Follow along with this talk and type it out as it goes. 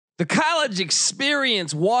The College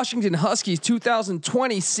Experience Washington Huskies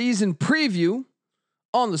 2020 season preview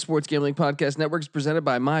on the Sports Gambling Podcast Network is presented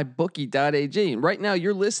by MyBookie.ag. And right now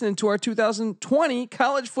you're listening to our 2020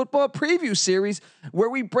 college football preview series where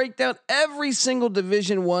we break down every single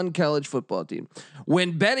Division I college football team.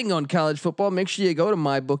 When betting on college football, make sure you go to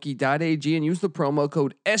MyBookie.ag and use the promo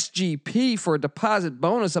code SGP for a deposit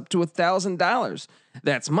bonus up to $1,000.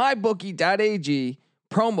 That's MyBookie.ag,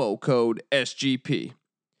 promo code SGP.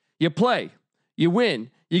 You play, you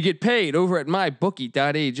win, you get paid over at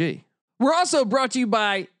MyBookie.ag. We're also brought to you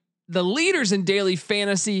by the leaders in daily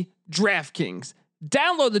fantasy, DraftKings.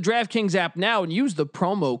 Download the DraftKings app now and use the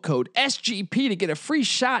promo code SGP to get a free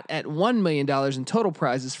shot at $1 million in total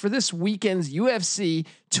prizes for this weekend's UFC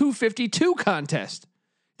 252 contest.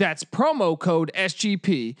 That's promo code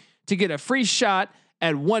SGP to get a free shot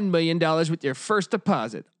at $1 million with your first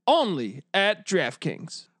deposit, only at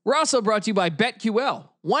DraftKings. We're also brought to you by BetQL.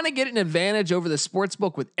 Want to get an advantage over the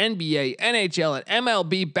sportsbook with NBA, NHL, and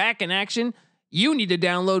MLB back in action? You need to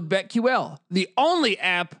download BetQL, the only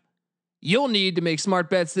app you'll need to make smart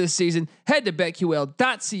bets this season. Head to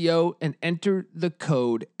betql.co and enter the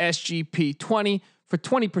code SGP20 for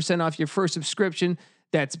 20% off your first subscription.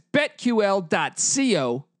 That's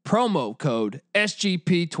betql.co, promo code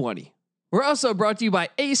SGP20. We're also brought to you by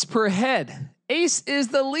Ace Per Head. Ace is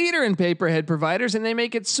the leader in pay-per-head providers, and they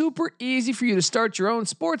make it super easy for you to start your own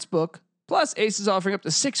sports book. Plus, Ace is offering up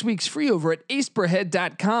to 6 weeks free over at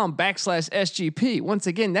aceperhead.com/SGP. Once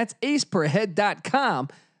again, that's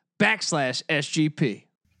aceperhead.com/SGP.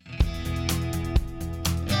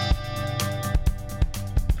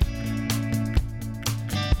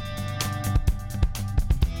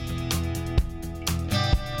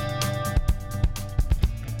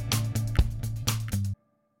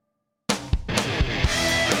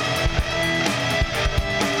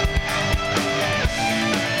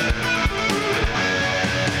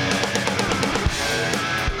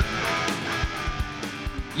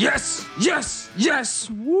 Yes.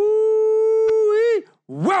 Woo!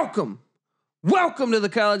 Welcome to the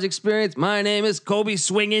College Experience. My name is Kobe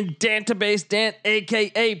Swinging Dantabase Dant,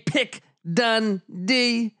 aka Pick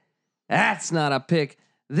Dundee. That's not a pick.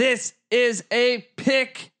 This is a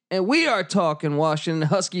pick, and we are talking Washington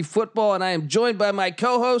Husky football. And I am joined by my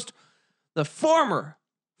co-host, the former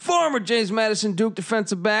James Madison Duke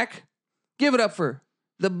defensive back. Give it up for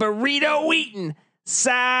the burrito eating,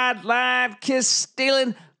 sideline kiss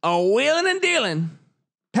stealing, a wheeling and dealing,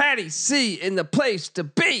 Patty C in the place to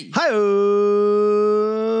be. Hi.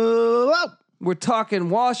 We're talking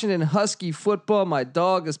Washington Husky football. My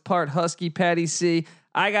dog is part Husky, Patty C.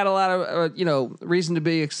 I got a lot of reason to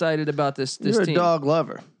be excited about this You're team. a dog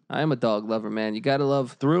lover. I am a dog lover, man. You gotta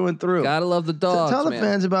love through and through. Gotta love the dogs. Tell the man.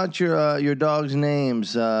 fans about your dog's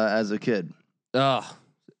names as a kid.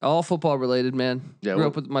 All football related, man. Yeah, Grew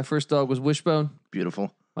up with my first dog was Wishbone.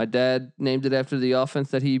 Beautiful. My dad named it after the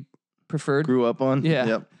offense that he preferred. Grew up on.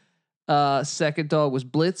 Yeah. Yep. Second dog was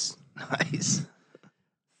Blitz. Nice.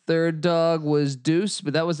 Third dog was Deuce,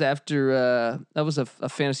 but that was after that was a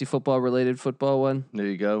fantasy football related football one. There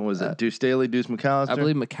you go. Was it Deuce Staley, Deuce McAllister? I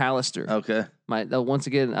believe McAllister. Okay. Once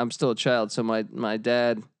again, I'm still a child, so my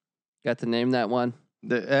dad got to name that one.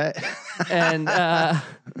 And then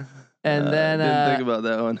didn't think about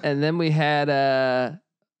that one. And then we had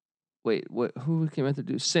who came after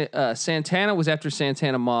Deuce? Santana was after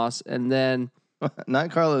Santana Moss, and then not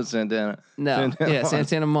Carlos Santana. No,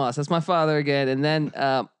 Santana Moss. That's my father again. And then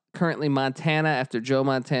currently Montana after Joe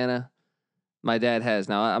Montana. My dad has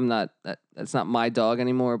now. I'm not. That's not my dog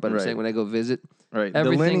anymore. But I'm saying when I go visit, right,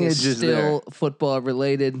 everything is still there. Football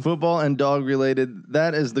related. Football and dog related.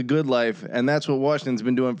 That is the good life, and that's what Washington's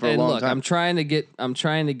been doing for a long time. I'm trying to get.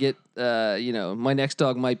 My next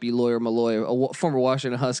dog might be Lawyer Malloy, a former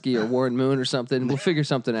Washington Husky, or Warren Moon or something. We'll figure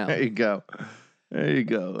something out. There you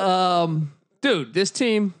go. Dude, this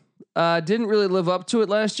team didn't really live up to it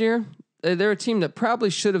last year. They're a team that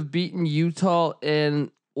probably should have beaten Utah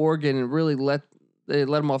and Oregon and really let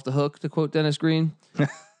them off the hook, to quote Dennis Green.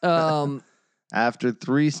 After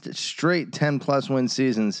 3 straight 10+ win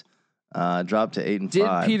seasons, dropped to 8-5. Did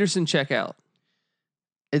Peterson check out?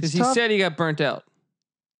 Because he said he got burnt out.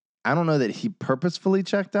 I don't know that he purposefully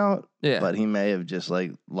checked out. Yeah, but he may have just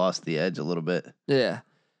lost the edge a little bit. Yeah.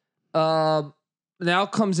 Now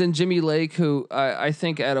comes in Jimmy Lake, who I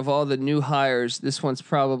think out of all the new hires, this one's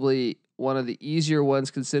probably one of the easier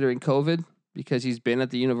ones considering COVID because he's been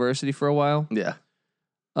at the university for a while. Yeah.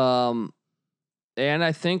 And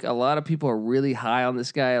I think a lot of people are really high on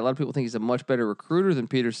this guy. A lot of people think he's a much better recruiter than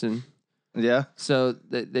Peterson. Yeah. So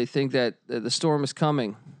they think that the storm is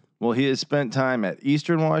coming. Well, he has spent time at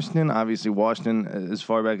Eastern Washington. Obviously, Washington as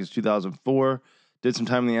far back as 2004. Did some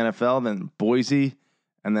time in the NFL, then Boise,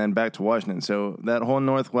 and then back to Washington. So that whole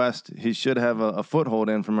Northwest, he should have a foothold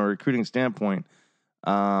in from a recruiting standpoint.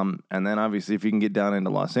 And then obviously, if he can get down into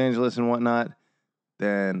Los Angeles and whatnot,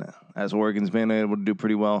 then as Oregon's been able to do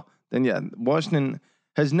pretty well, then yeah, Washington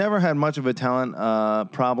has never had much of a talent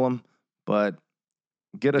problem, but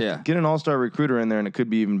get an all-star recruiter in there and it could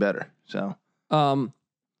be even better. So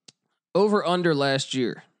over under last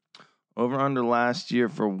year. Over under last year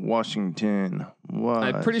for Washington was,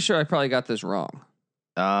 I'm pretty sure I probably got this wrong.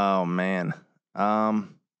 Oh man.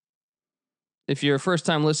 If you're a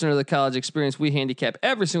first-time listener to the College Experience, we handicap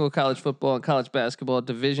every single college football and college basketball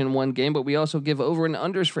Division I game, but we also give over and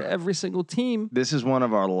unders for every single team. This is one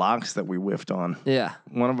of our locks that we whiffed on. Yeah.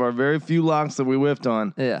 One of our very few locks that we whiffed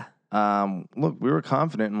on. Yeah. Look, we were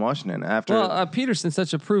confident in Washington after. Well, Peterson's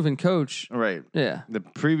such a proven coach. Right. Yeah. The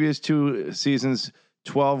previous 2 seasons,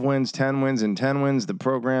 12 wins, 10 wins, and 10 wins. The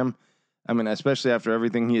program, I mean, especially after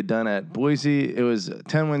everything he had done at Boise, it was a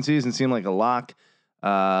 10-win season, seemed like a lock.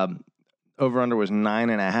 Over under was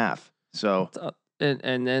 9.5. So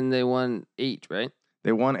and then they won 8, right?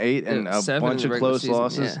 They won 8 and a bunch of close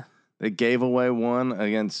losses. Yeah. They gave away 1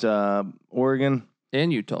 against Oregon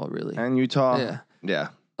and Utah, really. And Utah. Yeah.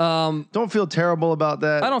 Don't feel terrible about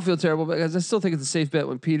that. I don't feel terrible because I still think it's a safe bet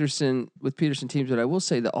with Peterson teams. But I will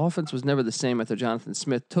say the offense was never the same after Jonathan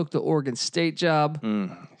Smith took the Oregon State job.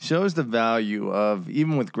 Shows the value of,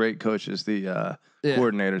 even with great coaches, the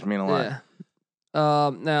coordinators mean a lot. Yeah.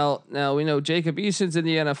 Now we know Jacob Eason's in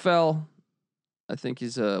the NFL. I think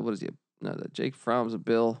he's what is he? No, that Jake Fromm's a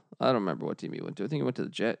Bill. I don't remember what team he went to. I think he went to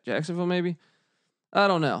the Jacksonville, maybe. I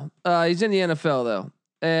don't know. He's in the NFL though,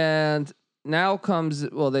 and now comes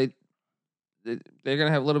they're gonna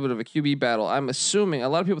have a little bit of a QB battle. I'm assuming a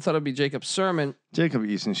lot of people thought it'd be Jacob Sermon. Jacob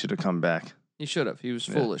Eason should have come back. He should have. He was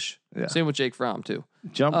foolish. Yeah. Same with Jake Fromm too.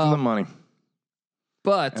 Jump for the money.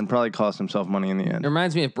 And probably cost himself money in the end. It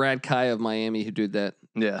reminds me of Brad Kai of Miami who did that.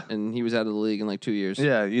 Yeah. And he was out of the league in like 2 years.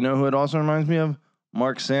 Yeah. You know who it also reminds me of?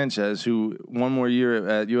 Mark Sanchez, who one more year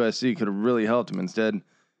at USC could have really helped him. Instead,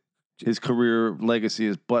 his career legacy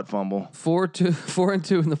is butt fumble.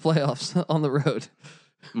 4-2 in the playoffs on the road.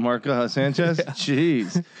 Mark Sanchez? Yeah.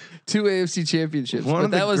 Jeez. 2 AFC championships.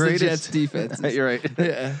 That was the Jets defense. You're right.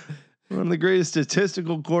 Yeah. One of the greatest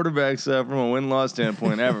statistical quarterbacks from a win-loss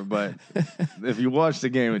standpoint ever, but if you watch the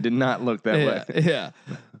game, it did not look that way. Yeah,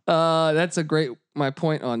 that's a great. My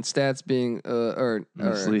point on stats being or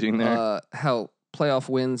misleading there. How playoff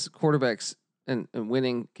wins, quarterbacks and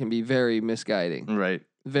winning can be very misguiding. Right,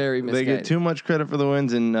 very misguiding. They get too much credit for the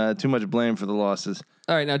wins and too much blame for the losses.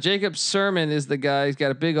 All right, now Jacob Sermon is the guy. He's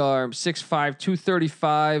got a big arm, 6'5",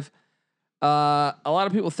 235. A lot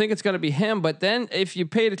of people think it's going to be him, but then if you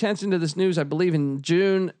paid attention to this news, I believe in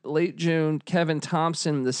late June, Kevin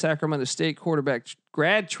Thompson, the Sacramento State quarterback,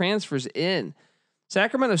 grad transfers in.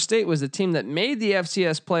 Sacramento State was the team that made the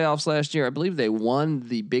FCS playoffs last year. I believe they won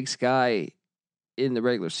the Big Sky in the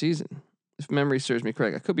regular season, if memory serves me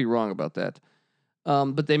correct. I could be wrong about that.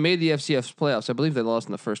 But they made the FCS playoffs. I believe they lost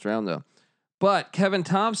in the first round, though. But Kevin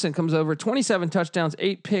Thompson comes over, 27 touchdowns,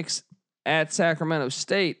 8 picks, at Sacramento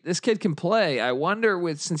State. This kid can play. I wonder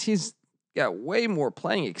since he's got way more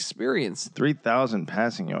playing experience. 3,000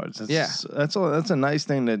 passing yards. That's a nice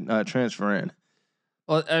thing to transfer in.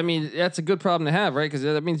 Well, I mean, that's a good problem to have, right? Because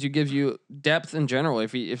that means you give you depth in general.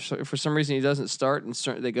 If for some reason he doesn't start and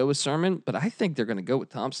they go with Sermon, but I think they're going to go with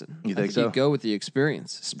Thompson. You think so? You go with the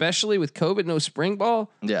experience, especially with COVID, no spring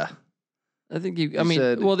ball. Yeah, I think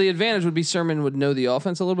the advantage would be Sermon would know the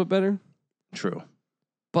offense a little bit better. True,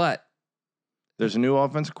 but there's a new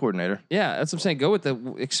offensive coordinator. Yeah, that's what I'm saying. Go with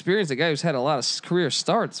the experience, the guy who's had a lot of career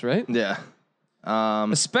starts, right? Yeah.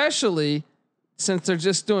 Especially since they're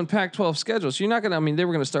just doing Pac-12 schedules. You're not going to, I mean, they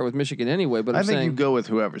were going to start with Michigan anyway, but I think you go with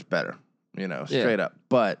whoever's better, straight up.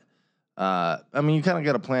 But, I mean, you kind of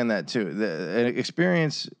got to plan that too. The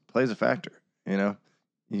experience plays a factor, You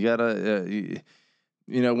got to,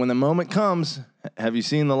 when the moment comes, have you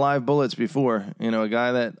seen the live bullets before? A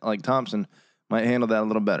guy that like Thompson might handle that a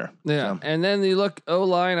little better. Yeah. So. And then you look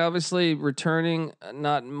O-line, obviously returning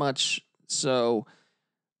not much. So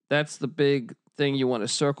that's the big thing you want to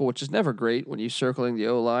circle, which is never great when you're circling the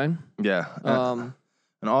O-line. Yeah. An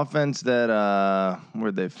offense that,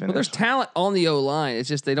 where'd they finish? Well, there's talent on the O-line. It's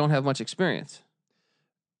just they don't have much experience.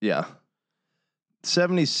 Yeah.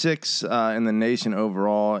 76 in the nation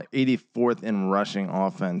overall, 84th in rushing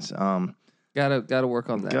offense. Gotta work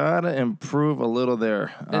on that. Gotta improve a little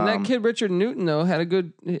there. And that kid Richard Newton though had a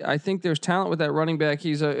good. I think there's talent with that running back.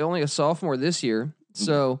 He's only a sophomore this year,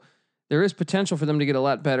 so there is potential for them to get a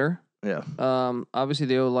lot better. Yeah. Obviously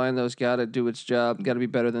the O-line though has got to do its job. Got to be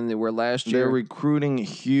better than they were last year. They're recruiting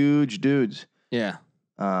huge dudes. Yeah.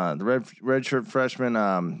 The redshirt freshman,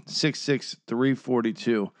 6'6",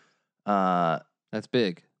 342. That's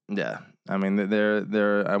big. Yeah. I mean,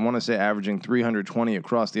 they're I want to say averaging 320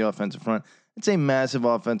 across the offensive front. It's a massive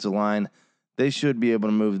offensive line. They should be able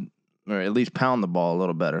to move or at least pound the ball a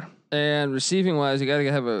little better. And receiving wise, you got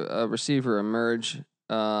to have a receiver emerge. It's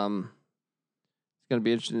going to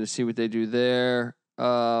be interesting to see what they do there.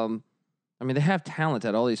 I mean, they have talent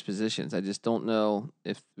at all these positions. I just don't know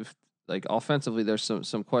if like offensively, there's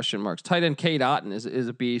some question marks. Tight end Cade Otton is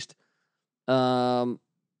a beast.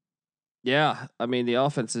 Yeah, I mean the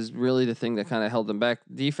offense is really the thing that kind of held them back.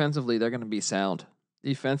 Defensively, they're going to be sound.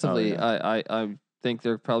 Defensively, I think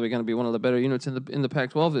they're probably going to be one of the better units in the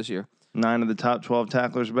Pac-12 this year. 9 of the top 12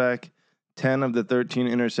 tacklers back. 10 of the 13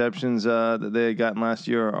 interceptions that they had gotten last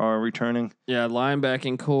year are returning. Yeah,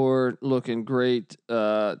 linebacking core looking great.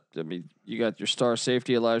 I mean, you got your star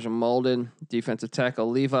safety Elijah Molden, defensive tackle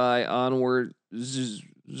Levi Onward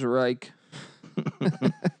Zreich.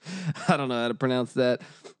 I don't know how to pronounce that,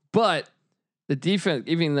 but the defense,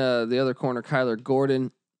 even the other corner Kyler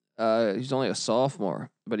Gordon, he's only a sophomore,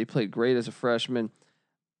 but he played great as a freshman.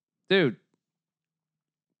 Dude,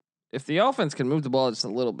 if the offense can move the ball just a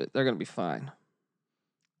little bit, they're going to be fine.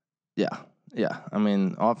 Yeah. I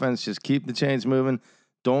mean, offense, just keep the chains moving.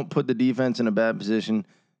 Don't put the defense in a bad position.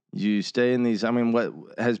 You stay in these. I mean, what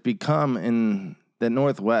has become in the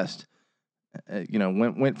Northwest,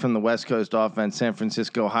 went from the West Coast offense, San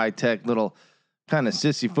Francisco high tech little kind of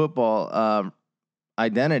sissy football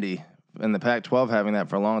identity, and the Pac-12 having that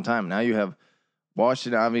for a long time. Now you have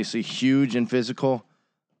Washington, obviously huge and physical.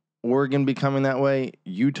 Oregon becoming that way.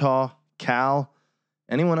 Utah, Cal,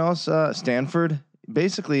 anyone else? Stanford.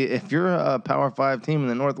 Basically, if you're a Power 5 team in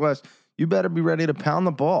the Northwest, you better be ready to pound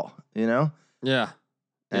the ball. Yeah.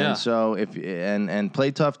 And so and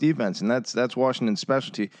play tough defense, and that's Washington's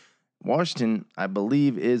specialty. Washington, I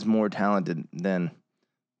believe, is more talented than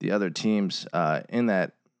the other teams in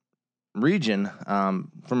that region.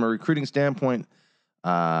 From a recruiting standpoint,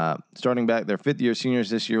 starting back, their fifth-year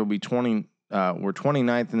seniors this year will be 20. Were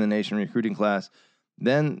 29th in the nation recruiting class.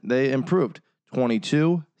 Then they improved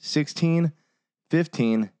 22, 16,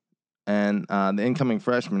 15, and the incoming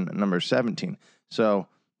freshman number 17. So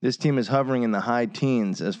this team is hovering in the high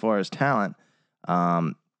teens as far as talent.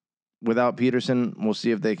 Without Peterson, we'll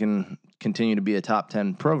see if they can continue to be a top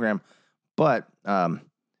 10 program. But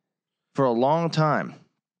for a long time,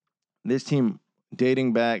 this team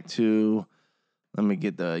dating back to, let me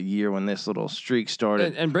get the year when this little streak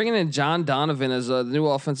started. And bringing in John Donovan as the new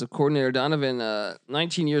offensive coordinator. Donovan,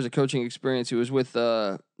 19 years of coaching experience. He was with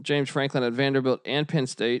James Franklin at Vanderbilt and Penn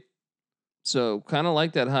State. So kind of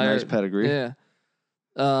like that hire. Nice pedigree. Yeah.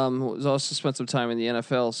 Was also spent some time in the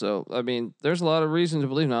NFL. So, I mean, there's a lot of reason to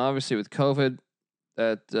believe now, obviously with COVID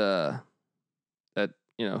that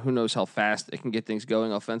who knows how fast they can get things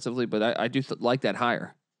going offensively, but I do like that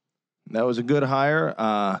hire. That was a good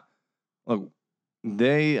hire. Look,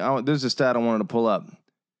 there's a stat I wanted to pull up.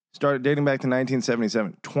 Started dating back to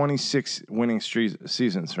 1977, 26 winning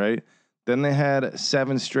seasons, right? Then they had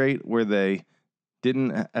 7 straight where they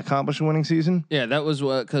didn't accomplish a winning season. Yeah, that was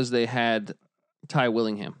because they had Ty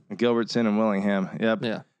Willingham. Gilbertson and Willingham, yep.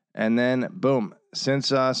 Yeah. And then, boom,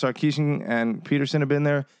 since Sarkisian and Peterson have been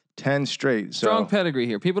there, 10 straight. So, strong pedigree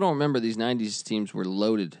here. People don't remember these 90s teams were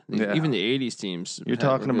loaded. Even the 80s teams. You're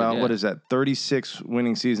talking about, what is that, 36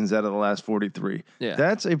 winning seasons out of the last 43. Yeah.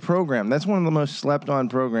 That's a program. That's one of the most slept-on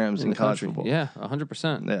programs in college football. Yeah,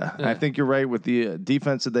 100%. Yeah. I think you're right with the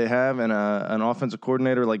defense that they have and an offensive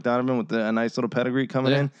coordinator like Donovan with a nice little pedigree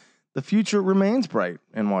coming in. The future remains bright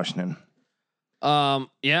in Washington.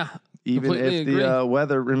 Yeah. Even if the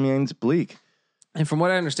weather remains bleak. And from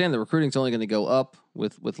what I understand, the recruiting's only going to go up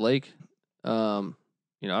with Lake.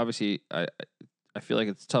 Obviously, I feel like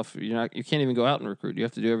it's tough. You can't even go out and recruit. You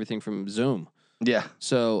have to do everything from Zoom. Yeah.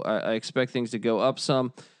 So I expect things to go up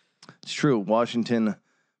some. It's true. Washington,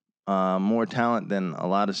 more talent than a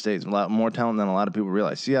lot of states. A lot more talent than a lot of people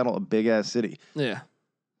realize. Seattle, a big ass city. Yeah.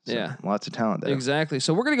 So lots of talent there. Exactly.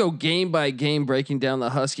 So we're gonna go game by game, breaking down the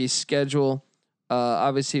Huskies schedule.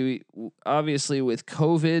 Obviously with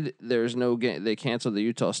COVID, there's no game. They canceled the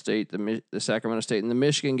Utah State, the Sacramento State, and the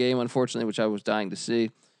Michigan game, unfortunately, which I was dying to see.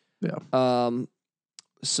 Yeah.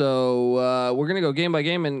 So we're gonna go game by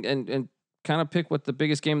game and kind of pick what the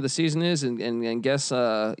biggest game of the season is, and guess.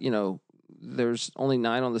 There's only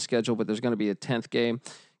 9 on the schedule, but there's going to be a 10th game.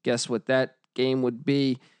 Guess what that game would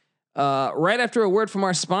be? Right after a word from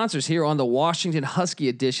our sponsors here on the Washington Husky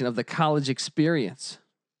edition of the College Experience.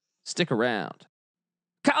 Stick around.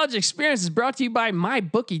 College Experience is brought to you by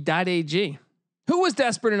mybookie.ag. Who was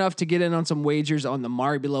desperate enough to get in on some wagers on the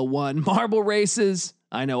Marbula 1 marble races?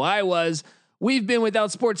 I know I was. We've been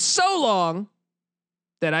without sports so long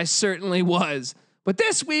that I certainly was. But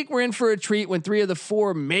this week we're in for a treat when 3 of the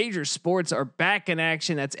 4 major sports are back in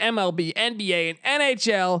action. That's MLB, NBA, and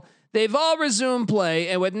NHL. They've all resumed play,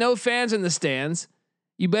 and with no fans in the stands,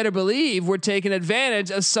 you better believe we're taking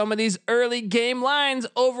advantage of some of these early game lines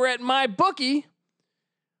over at MyBookie.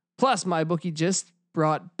 Plus, MyBookie just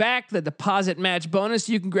brought back the deposit match bonus.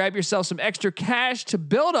 You can grab yourself some extra cash to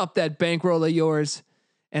build up that bankroll of yours.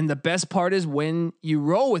 And the best part is when you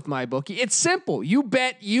roll with MyBookie, it's simple. You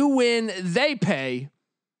bet, you win, they pay.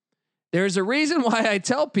 There's a reason why I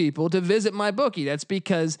tell people to visit MyBookie. That's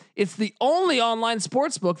because it's the only online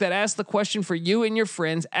sports book that asks the question for you and your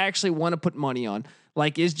friends actually want to put money on.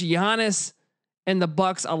 Like, is Giannis and the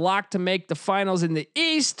Bucks a lock to make the finals in the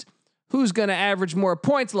East? Who's going to average more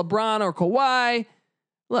points, LeBron or Kawhi?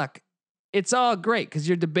 Look, it's all great because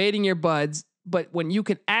you're debating your buds, but when you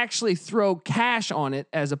can actually throw cash on it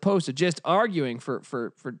as opposed to just arguing for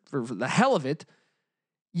the hell of it,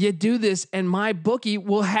 you do this, and MyBookie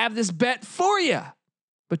will have this bet for you.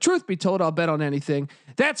 But truth be told, I'll bet on anything.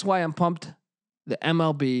 That's why I'm pumped. The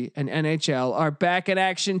MLB and NHL are back in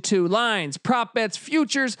action too. Lines, prop bets,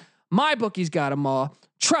 futures. MyBookie's got them all.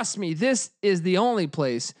 Trust me, this is the only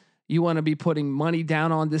place you want to be putting money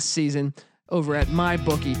down on this season over at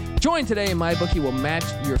MyBookie. Join today and MyBookie will match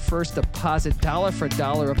your first deposit dollar for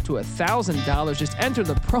dollar up to $1,000. Just enter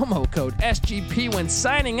the promo code SGP when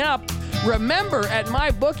signing up. Remember, at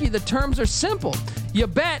MyBookie, the terms are simple. You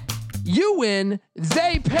bet, you win,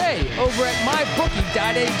 they pay over at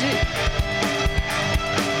mybookie.ag.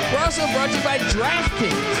 We're also brought to you by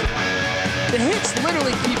DraftKings. The hits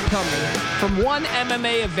literally keep coming. From one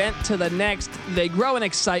MMA event to the next, they grow in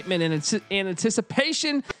excitement and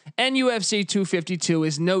anticipation, and UFC 252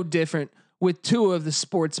 is no different, with 2 of the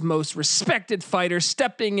sport's most respected fighters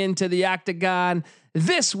stepping into the octagon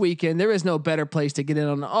this weekend. There is no better place to get in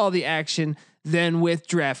on all the action than with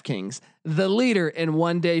DraftKings, the leader in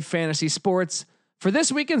one-day fantasy sports. For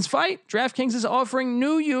this weekend's fight, DraftKings is offering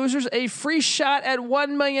new users a free shot at $1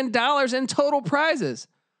 million in total prizes.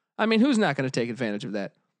 I mean, who's not going to take advantage of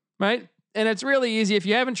that, right? And it's really easy. If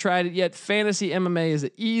you haven't tried it yet, fantasy MMA is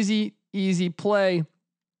an easy play.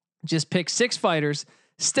 Just pick 6 fighters,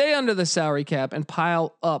 stay under the salary cap, and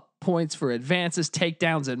pile up points for advances,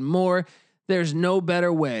 takedowns, and more. There's no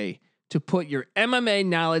better way to put your MMA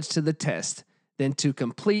knowledge to the test than to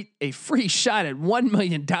complete a free shot at $1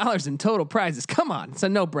 million in total prizes. Come on, it's a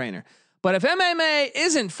no-brainer. But if MMA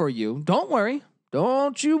isn't for you, don't worry.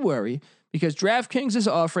 Don't you worry, because DraftKings is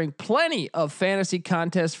offering plenty of fantasy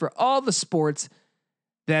contests for all the sports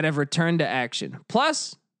that have returned to action.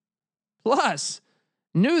 Plus,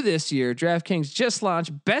 new this year, DraftKings just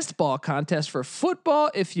launched Best Ball contest for football.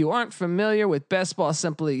 If you aren't familiar with Best Ball,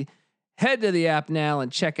 simply head to the app now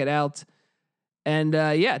and check it out. And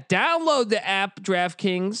download the app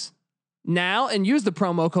DraftKings now and use the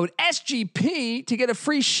promo code SGP to get a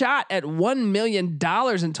free shot at $1 million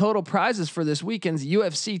in total prizes for this weekend's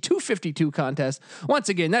UFC 252 contest. Once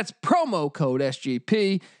again, that's promo code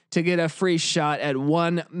SGP to get a free shot at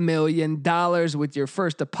 $1 million with your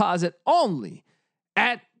first deposit only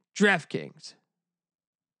at DraftKings.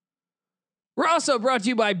 We're also brought to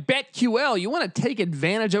you by BetQL. You want to take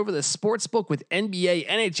advantage over the sportsbook with NBA,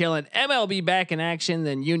 NHL, and MLB back in action?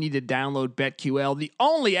 Then you need to download BetQL, the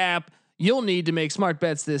only app you'll need to make smart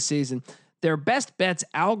bets this season. Their best bets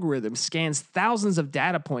algorithm scans thousands of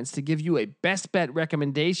data points to give you a best bet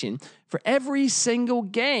recommendation for every single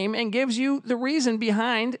game and gives you the reason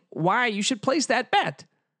behind why you should place that bet.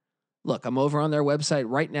 Look, I'm over on their website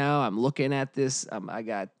right now. I'm looking at this. I'm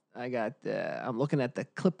looking at the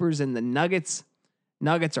Clippers and the Nuggets.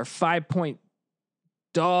 Nuggets are 5-point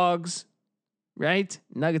dogs, right?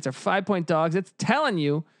 Nuggets are 5-point dogs. It's telling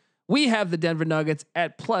you we have the Denver Nuggets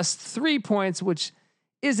at +3 points, which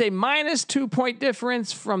is a -2 point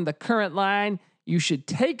difference from the current line. You should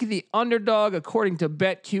take the underdog according to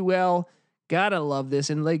BetQL. Gotta love this.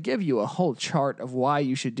 And they give you a whole chart of why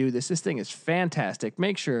you should do this. This thing is fantastic.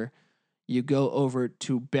 Make sure you go over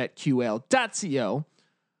to betql.co.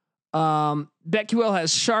 BetQL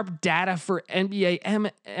has sharp data for NBA,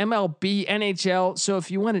 MLB, NHL. So if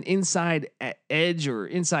you want an inside edge or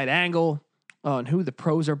inside angle on who the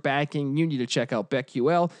pros are backing, you need to check out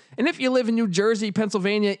BetQL. And if you live in New Jersey,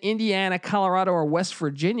 Pennsylvania, Indiana, Colorado, or West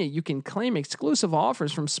Virginia, you can claim exclusive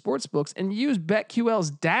offers from sportsbooks and use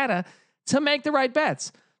BetQL's data to make the right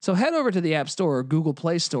bets. So head over to the App Store or Google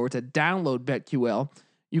Play Store to download BetQL.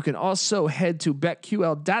 You can also head to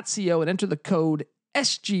betql.co and enter the code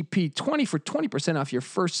SGP20 for 20% off your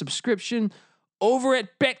first subscription over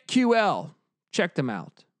at BetQL. Check them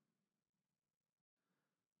out.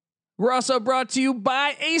 We're also brought to you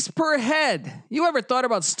by Ace Per Head. You ever thought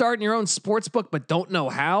about starting your own sportsbook but don't know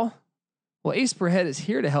how? Well, Ace Per Head is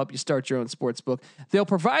here to help you start your own sportsbook. They'll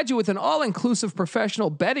provide you with an all-inclusive professional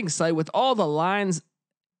betting site with all the lines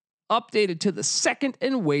updated to the second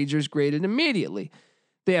and wagers graded immediately.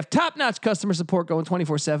 They have top-notch customer support going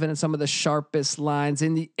 24/7 and some of the sharpest lines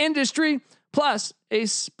in the industry. Plus,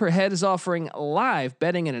 Ace Per Head is offering live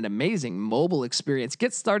betting and an amazing mobile experience.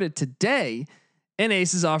 Get started today, and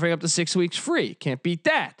Ace is offering up to 6 weeks free. Can't beat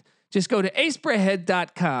that. Just go to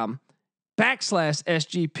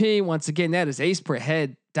aceperhead.com/SGP. Once again, that is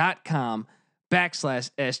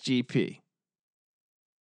aceperhead.com/SGP.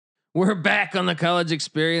 We're back on the college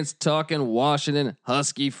experience talking Washington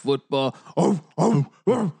Husky football. We're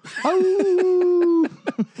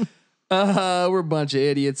a bunch of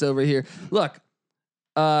idiots over here. Look,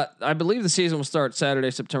 I believe the season will start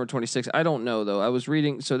Saturday, September 26th. I don't know though. I was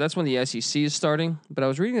reading, so that's when the SEC is starting, but I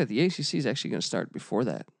was reading that the ACC is actually going to start before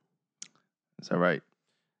that. Is that right?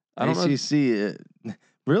 I don't ACC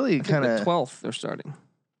really kind of 12th they're starting.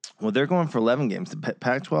 Well, they're going for 11 games. The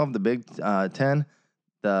Pac-12, the Big 10,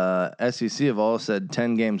 the SEC have all said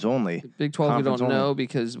 10 games only. Big 12 we don't know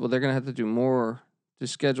because they're going to have to do more to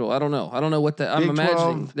schedule. I don't know. I don't know what I'm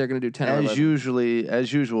imagining they're going to do 10 or 11.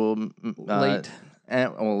 As usual late.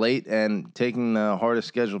 Late and taking the hardest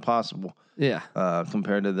schedule possible. Yeah.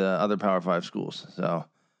 Compared to the other Power 5 schools. So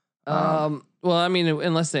well, I mean,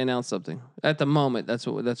 unless they announce something at the moment, that's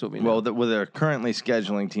what we know. Well, they're currently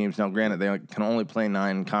scheduling teams now. Granted, they can only play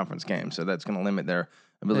 9 conference games, so that's going to limit their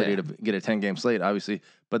ability to get a 10-game slate, obviously.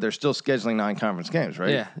 But they're still scheduling 9 conference games,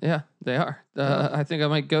 right? Yeah, they are. I think I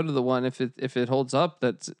might go to the one if it holds up.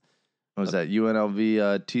 That's what was that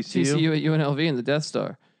UNLV TCU? TCU at UNLV and the Death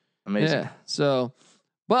Star. Amazing. Yeah. So,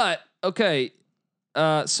 but okay.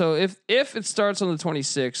 So if it starts on the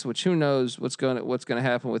 26th, which who knows what's going to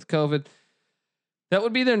happen with COVID. That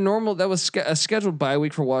would be their normal. That was a scheduled bye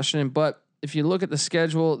week for Washington. But if you look at the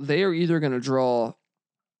schedule, they are either going to draw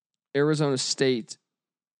Arizona State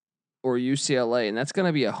or UCLA, and that's going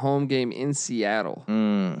to be a home game in Seattle.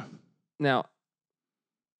 Now,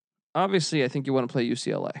 obviously, I think you want to play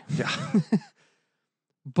UCLA. Yeah.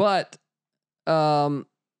 But I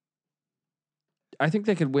think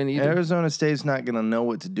they could win either. Arizona State's not going to know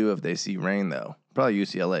what to do if they see rain, though. Probably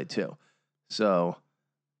UCLA, too. So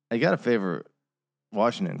I got to favor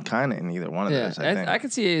Washington kind of in either one of those, I think. I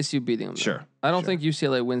could see ASU beating them. Sure. I don't think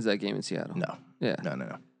UCLA wins that game in Seattle. No. Yeah.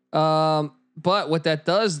 No. But what that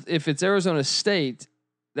does, if it's Arizona State,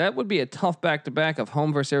 that would be a tough back-to-back of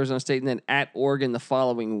home versus Arizona State and then at Oregon the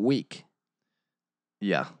following week.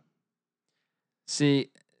 Yeah.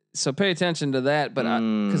 See, so pay attention to that, but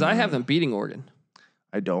because I have them beating Oregon.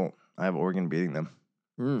 I don't. I have Oregon beating them.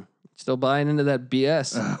 Still buying into that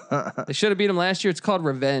BS. They should have beat them last year. It's called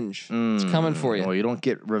revenge. It's coming for you. Well, you don't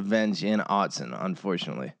get revenge in Autzen,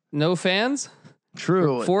 unfortunately. No fans?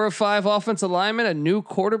 True. 4 or 5 offensive linemen, a new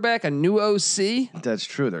quarterback, a new OC. That's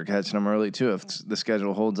true. They're catching them early too. If the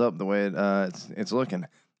schedule holds up the way it's looking,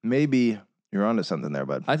 maybe you're onto something there,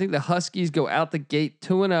 bud. I think the Huskies go out the gate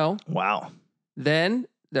 2-0. Wow. Then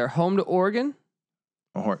they're home to Oregon.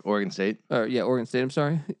 Oregon State. Oregon State. I'm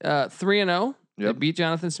sorry. 3-0. They beat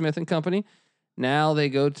Jonathan Smith and company. Now they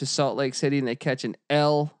go to Salt Lake City and they catch an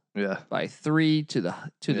L. By 3 to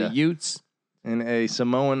the Utes in a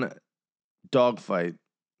Samoan dogfight.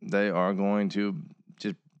 They are going to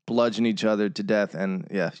just bludgeon each other to death, and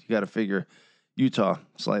you got to figure Utah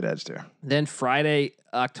slight edge there. Then Friday,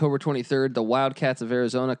 October 23rd, the Wildcats of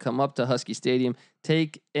Arizona come up to Husky Stadium,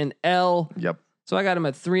 take an L. Yep. So I got them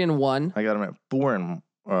at 3-1. I got them at 4-0.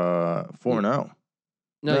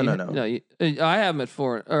 No. I have them at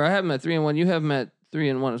 4, or I have them at 3-1. You have them at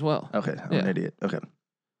 3-1 as well. Okay, I'm an idiot. Okay.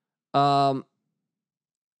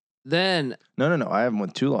 Then no. I have them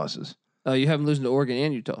with 2 losses. Oh, you have them losing to Oregon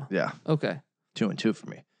and Utah. Yeah. Okay. 2-2 for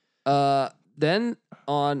me. Then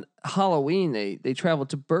on Halloween they traveled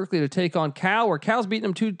to Berkeley to take on Cal, where Cal's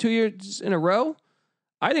beating them two years in a row.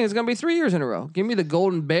 I think it's gonna be 3 years in a row. Give me the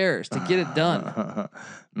Golden Bears to get it done.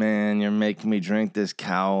 Man, you're making me drink this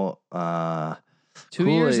Cal. 2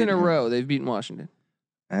 years in a row they've beaten Washington,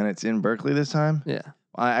 and it's in Berkeley this time. Yeah,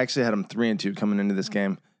 I actually had them 3-2 coming into this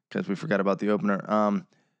game because we forgot about the opener.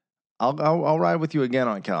 I'll ride with you again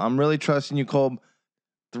on Cal. I'm really trusting you, Colb.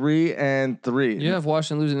 3-3. You have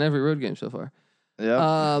Washington losing every road game so far.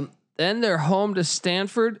 Yeah. Then they're home to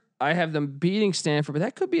Stanford. I have them beating Stanford, but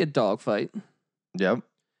that could be a dogfight. Yep.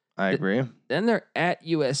 I agree. Then they're at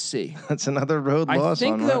USC. That's another road loss. I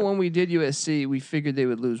think though when we did USC, we figured they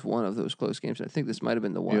would lose one of those close games. I think this might have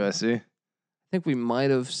been the one. USC. I think we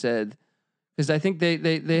might have said because I think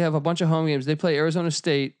they have a bunch of home games. They play Arizona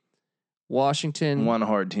State, Washington. One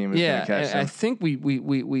hard team is going to catch them. I think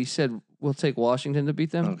we said we'll take Washington to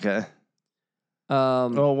beat them. Okay.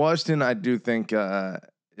 Well, Washington, I do think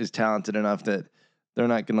is talented enough that they're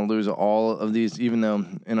not going to lose all of these, even though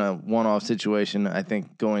in a one-off situation, I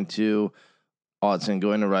think going to Autzen,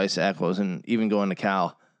 going to Rice, Eccles, and even going to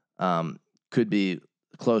Cal could be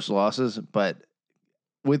close losses. But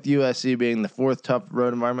with USC being the fourth tough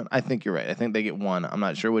road environment, I think you're right. I think they get one. I'm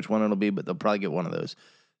not sure which one it'll be, but they'll probably get one of those.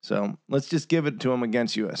 So let's just give it to them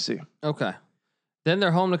against USC. Okay. Then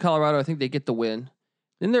they're home to Colorado. I think they get the win.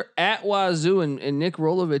 Then they're at Wazoo and Nick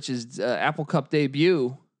Rolovich's Apple Cup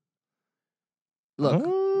debut.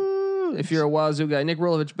 Look, if you're a Wazoo guy, Nick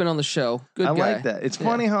Rolovich been on the show. Good guy. I like that. It's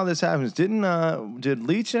funny how this happens. Did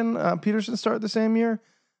Leach and Peterson start the same year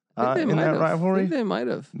in that rivalry? I think they might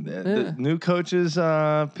have. The new coaches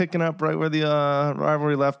picking up right where the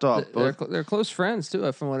rivalry left off. They're close friends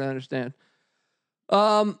too, from what I understand.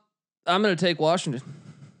 I'm going to take Washington.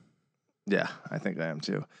 Yeah, I think I am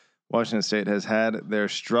too. Washington State has had their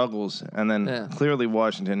struggles, and then clearly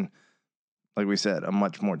Washington, like we said, a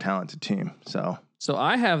much more talented team. So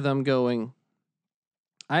I have them going.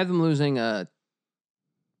 I have them losing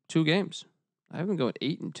 2 games. I have them going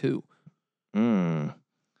 8-2.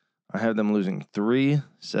 I have them losing 3,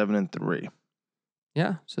 7-3.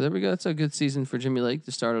 Yeah, so there we go. That's a good season for Jimmy Lake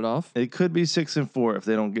to start it off. It could be 6-4 if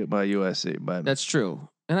they don't get by USC, but that's true.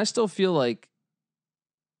 And I still feel like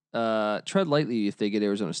tread lightly if they get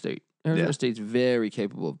Arizona State. Arizona State's very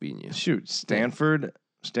capable of beating you. Shoot, Stanford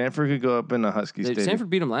could go up in the Huskies.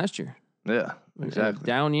 Stanford beat them last year. Yeah, exactly.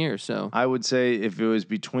 Down year, so I would say if it was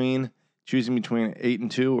choosing between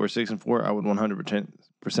 8-2 or 6-4, I would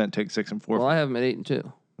 100% take 6-4. Well, I have them at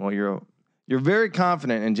 8-2. Well, you're very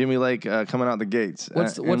confident in Jimmy Lake coming out the gates.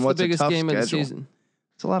 What's the biggest game of the season?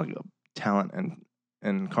 It's a lot of talent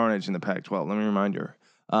and carnage in the Pac-12. Let me remind you.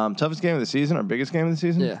 Toughest game of the season, our biggest game of the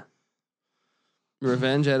season? Yeah.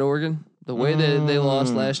 Revenge at Oregon. The way that they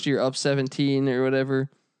lost last year, up 17 or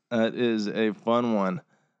whatever. That is a fun one.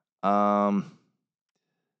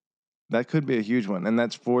 That could be a huge one, and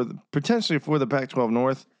that's potentially for the Pac-12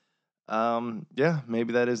 North. Yeah,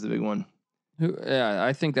 maybe that is the big one. Yeah,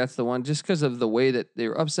 I think that's the one. Just because of the way that they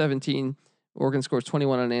were up 17, Oregon scores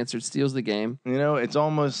 21 unanswered, steals the game. You know, it's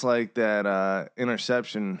almost like that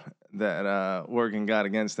interception that Oregon got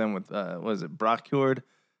against them with was it Brock Hurd?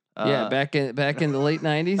 Yeah, back in the late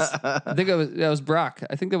 90s. I think that was Brock.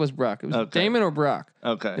 I think that was Brock. It was Damon or Brock.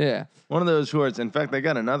 Okay. Yeah. One of those Hurds. In fact, they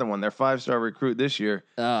got another one. Their 5-star recruit this year.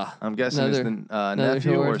 I'm guessing it's the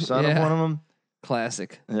nephew or son of one of them.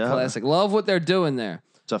 Classic. Yeah. Classic. Love what they're doing there.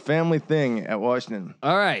 It's a family thing at Washington.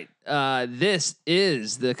 All right. This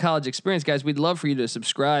is the college experience, guys. We'd love for you to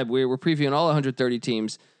subscribe. We're previewing all 130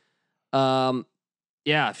 teams.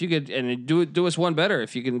 Yeah, if you could, and do us one better.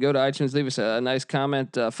 If you can go to iTunes, leave us a nice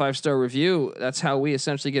comment, 5-star review. That's how we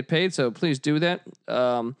essentially get paid. So please do that.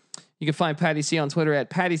 You can find Patty C on Twitter at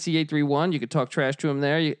PattyC831. You can talk trash to him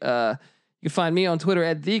there. You can find me on Twitter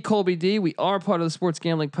at TheColbyD. We are part of the Sports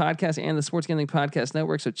Gambling Podcast and the Sports Gambling Podcast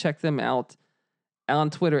Network. So check them out on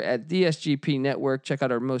Twitter at DSGP Network. Check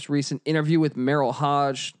out our most recent interview with Merrill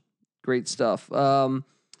Hodge. Great stuff.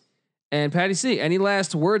 And Patty C, any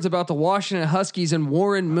last words about the Washington Huskies and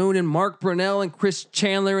Warren Moon and Mark Brunell and Chris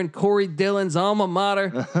Chandler and Corey Dillon's alma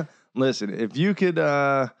mater? Listen, if you could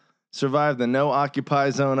survive the no occupy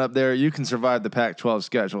zone up there, you can survive the Pac-12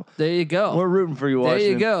 schedule. There you go. We're rooting for you,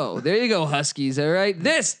 Washington. There you go, Huskies. All right.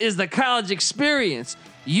 This is the college experience.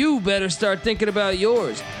 You better start thinking about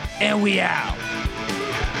yours. And we out.